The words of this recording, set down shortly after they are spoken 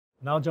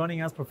Now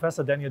joining us,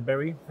 Professor Daniel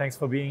Berry. Thanks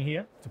for being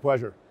here. It's a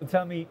pleasure.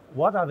 Tell me,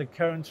 what are the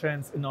current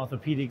trends in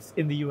orthopedics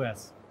in the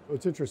US? Well,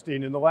 it's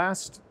interesting. In the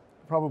last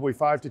probably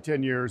 5 to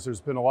 10 years,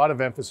 there's been a lot of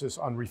emphasis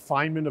on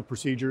refinement of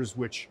procedures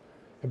which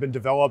have been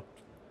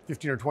developed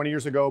 15 or 20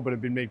 years ago, but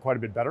have been made quite a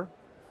bit better.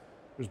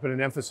 There's been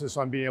an emphasis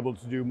on being able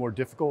to do more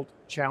difficult,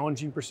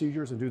 challenging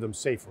procedures and do them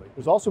safely.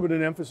 There's also been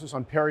an emphasis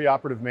on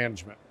perioperative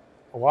management.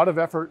 A lot of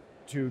effort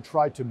to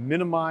try to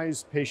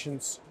minimize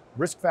patients'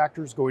 risk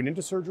factors going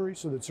into surgery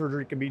so that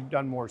surgery can be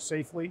done more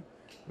safely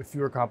with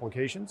fewer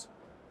complications.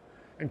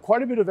 And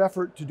quite a bit of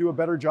effort to do a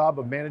better job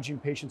of managing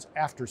patients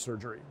after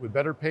surgery with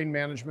better pain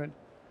management,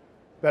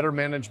 better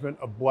management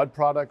of blood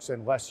products,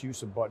 and less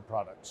use of blood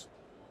products.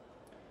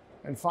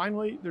 And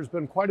finally, there's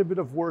been quite a bit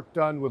of work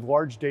done with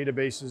large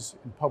databases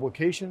and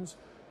publications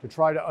to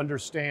try to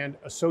understand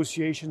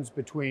associations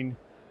between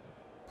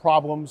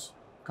problems,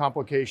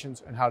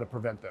 complications, and how to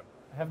prevent them.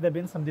 Have there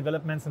been some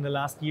developments in the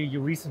last year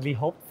you recently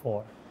hoped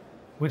for,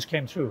 which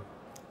came true?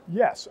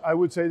 Yes, I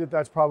would say that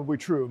that's probably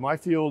true. My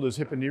field is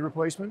hip and knee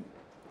replacement,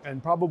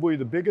 and probably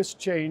the biggest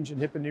change in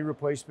hip and knee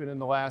replacement in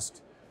the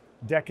last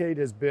decade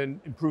has been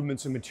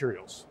improvements in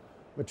materials.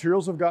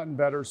 Materials have gotten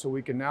better, so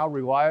we can now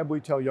reliably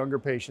tell younger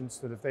patients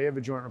that if they have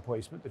a joint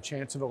replacement, the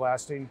chance of it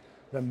lasting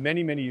them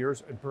many, many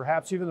years, and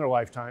perhaps even their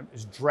lifetime,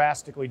 is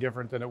drastically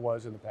different than it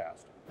was in the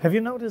past. Have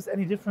you noticed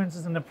any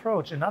differences in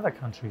approach in other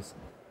countries?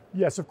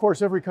 Yes, of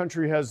course, every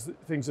country has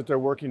things that they're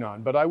working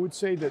on, but I would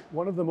say that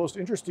one of the most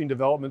interesting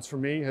developments for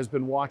me has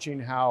been watching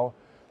how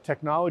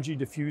technology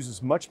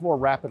diffuses much more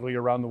rapidly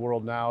around the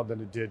world now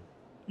than it did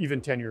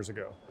even 10 years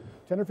ago.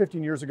 10 or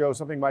 15 years ago,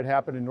 something might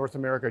happen in North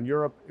America and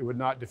Europe. It would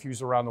not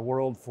diffuse around the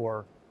world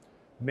for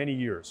many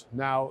years.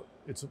 Now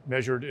it's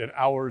measured in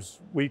hours,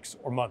 weeks,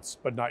 or months,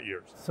 but not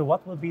years. So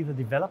what will be the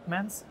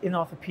developments in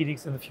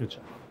orthopedics in the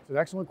future? It's an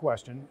excellent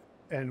question,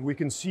 and we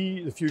can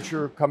see the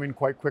future coming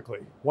quite quickly.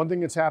 One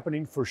thing that's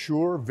happening for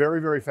sure,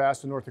 very, very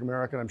fast in North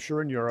America, and I'm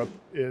sure in Europe,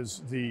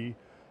 is the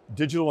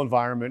digital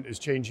environment is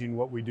changing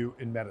what we do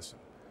in medicine.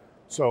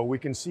 So we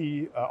can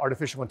see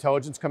artificial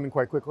intelligence coming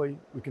quite quickly.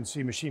 We can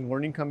see machine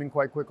learning coming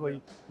quite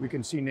quickly. We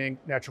can see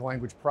natural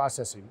language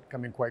processing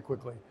coming quite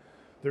quickly.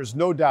 There's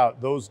no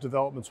doubt those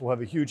developments will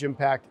have a huge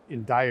impact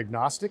in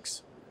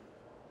diagnostics,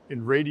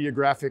 in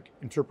radiographic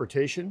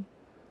interpretation,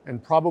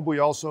 and probably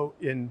also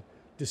in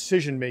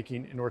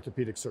decision-making in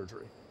orthopedic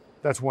surgery.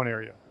 That's one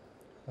area.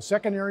 A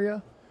second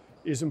area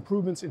is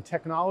improvements in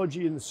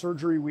technology in the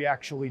surgery we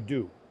actually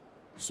do.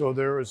 So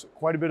there is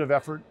quite a bit of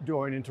effort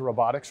going into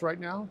robotics right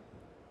now.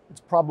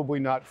 It's probably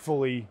not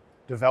fully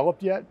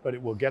developed yet, but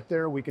it will get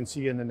there, we can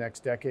see in the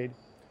next decade.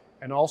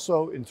 And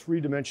also in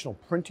three-dimensional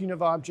printing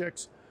of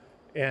objects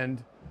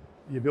and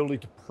the ability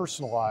to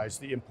personalize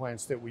the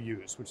implants that we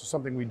use, which is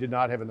something we did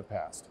not have in the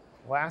past.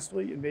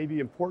 Lastly, and maybe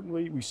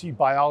importantly, we see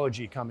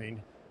biology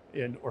coming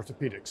in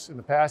orthopedics. In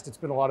the past, it's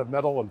been a lot of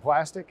metal and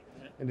plastic.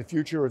 In the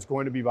future, it's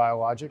going to be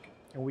biologic.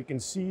 And we can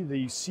see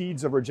the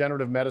seeds of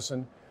regenerative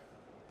medicine,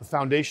 the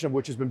foundation of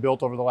which has been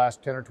built over the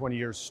last 10 or 20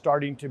 years,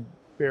 starting to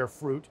bear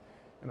fruit.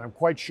 And I'm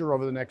quite sure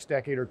over the next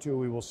decade or two,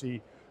 we will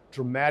see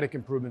dramatic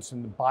improvements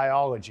in the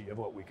biology of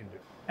what we can do.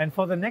 And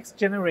for the next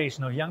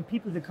generation of young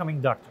people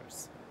becoming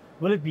doctors,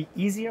 will it be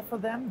easier for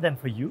them than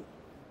for you?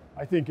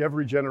 I think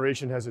every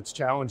generation has its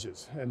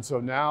challenges. And so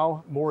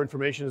now more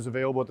information is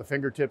available at the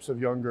fingertips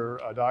of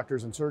younger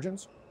doctors and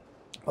surgeons,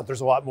 but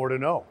there's a lot more to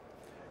know.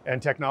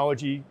 And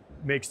technology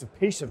makes the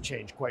pace of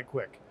change quite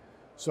quick.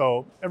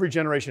 So every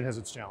generation has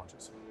its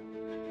challenges.